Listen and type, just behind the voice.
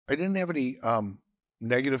I didn't have any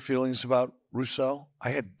negative feelings about Russo. I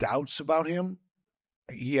had doubts about him.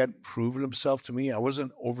 He had proven himself to me. I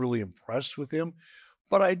wasn't overly impressed with him,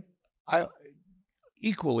 but I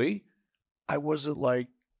equally, I wasn't like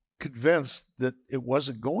convinced that it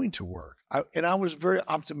wasn't going to work. And I was very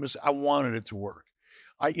optimistic. I wanted it to work.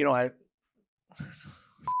 I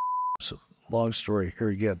so long story here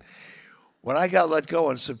again. When I got let go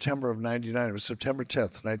in September of 99, it was September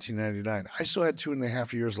 10th, 1999, I still had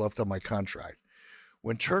 2.5 years left on my contract.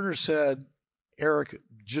 When Turner said, Eric,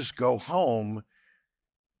 just go home,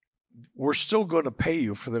 we're still going to pay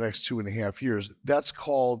you for the next 2.5 years. That's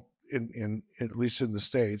called, in at least in the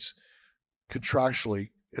States, contractually,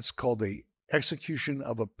 it's called the execution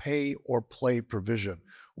of a pay or play provision,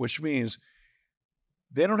 which means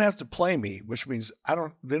they don't have to play me, which means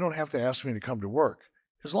they don't have to ask me to come to work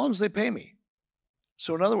as long as they pay me.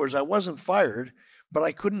 So in other words, I wasn't fired, but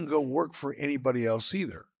I couldn't go work for anybody else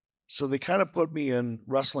either. So they kind of put me in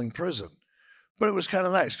wrestling prison. But it was kind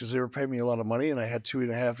of nice because they were paying me a lot of money and I had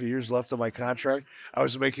 2.5 years left on my contract. I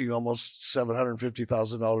was making almost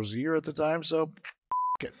 $750,000 a year at the time. So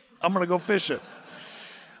I'm going to go fish it.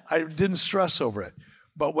 I didn't stress over it.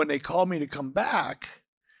 But when they called me to come back,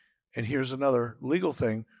 and here's another legal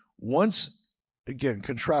thing, once, again,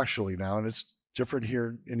 contractually now, and it's different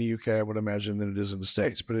here in the UK, I would imagine, than it is in the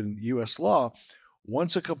States. But in US law,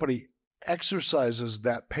 once a company exercises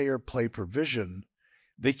that pay or play provision,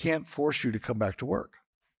 they can't force you to come back to work.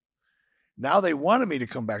 Now they wanted me to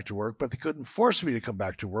come back to work, but they couldn't force me to come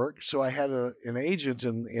back to work. So I had an agent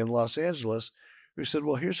in Los Angeles who said,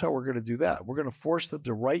 well, here's how we're going to do that. We're going to force them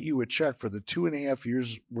to write you a check for the 2.5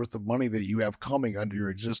 years worth of money that you have coming under your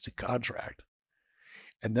existing contract.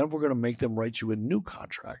 And then we're going to make them write you a new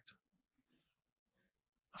contract.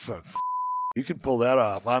 You can pull that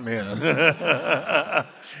off. I'm in.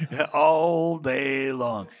 All day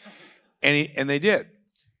long. And they did.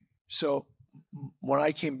 So when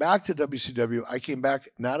I came back to WCW, I came back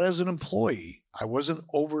not as an employee. I wasn't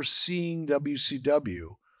overseeing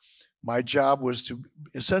WCW. My job was to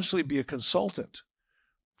essentially be a consultant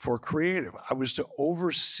for creative. I was to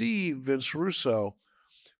oversee Vince Russo,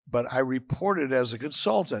 but I reported as a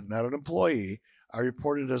consultant, not an employee. I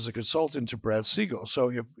reported as a consultant to Brad Siegel.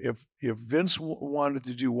 So if Vince wanted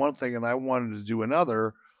to do one thing and I wanted to do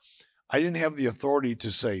another, I didn't have the authority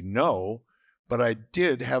to say no, but I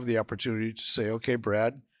did have the opportunity to say, okay,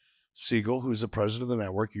 Brad Siegel, who's the president of the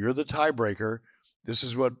network, you're the tiebreaker. This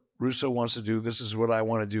is what Russo wants to do. This is what I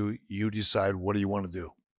want to do. You decide, what do you want to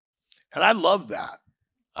do? And I love that.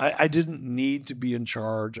 I didn't need to be in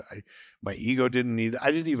charge. My ego didn't need it.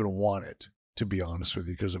 I didn't even want it, to be honest with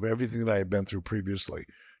you, because of everything that I had been through previously.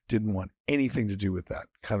 Didn't want anything to do with that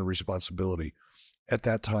kind of responsibility at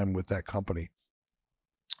that time with that company.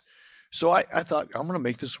 So I thought, I'm going to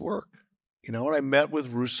make this work. You know, and I met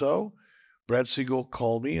with Russo. Brad Siegel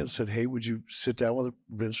called me and said, hey, would you sit down with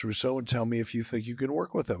Vince Russo and tell me if you think you can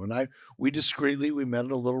work with him? And we met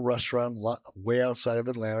in a little restaurant way outside of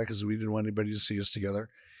Atlanta because we didn't want anybody to see us together.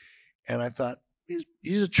 And I thought,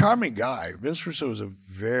 he's a charming guy. Vince Russo is a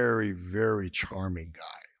very, very charming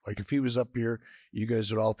guy. Like if he was up here, you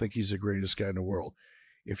guys would all think he's the greatest guy in the world.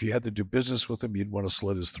 If you had to do business with him, you'd want to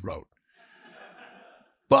slit his throat.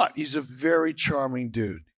 But he's a very charming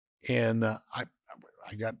dude. And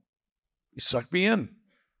he sucked me in.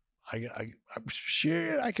 I'm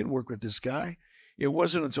sure I can work with this guy. It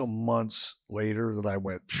wasn't until months later that I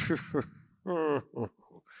went,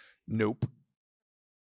 nope.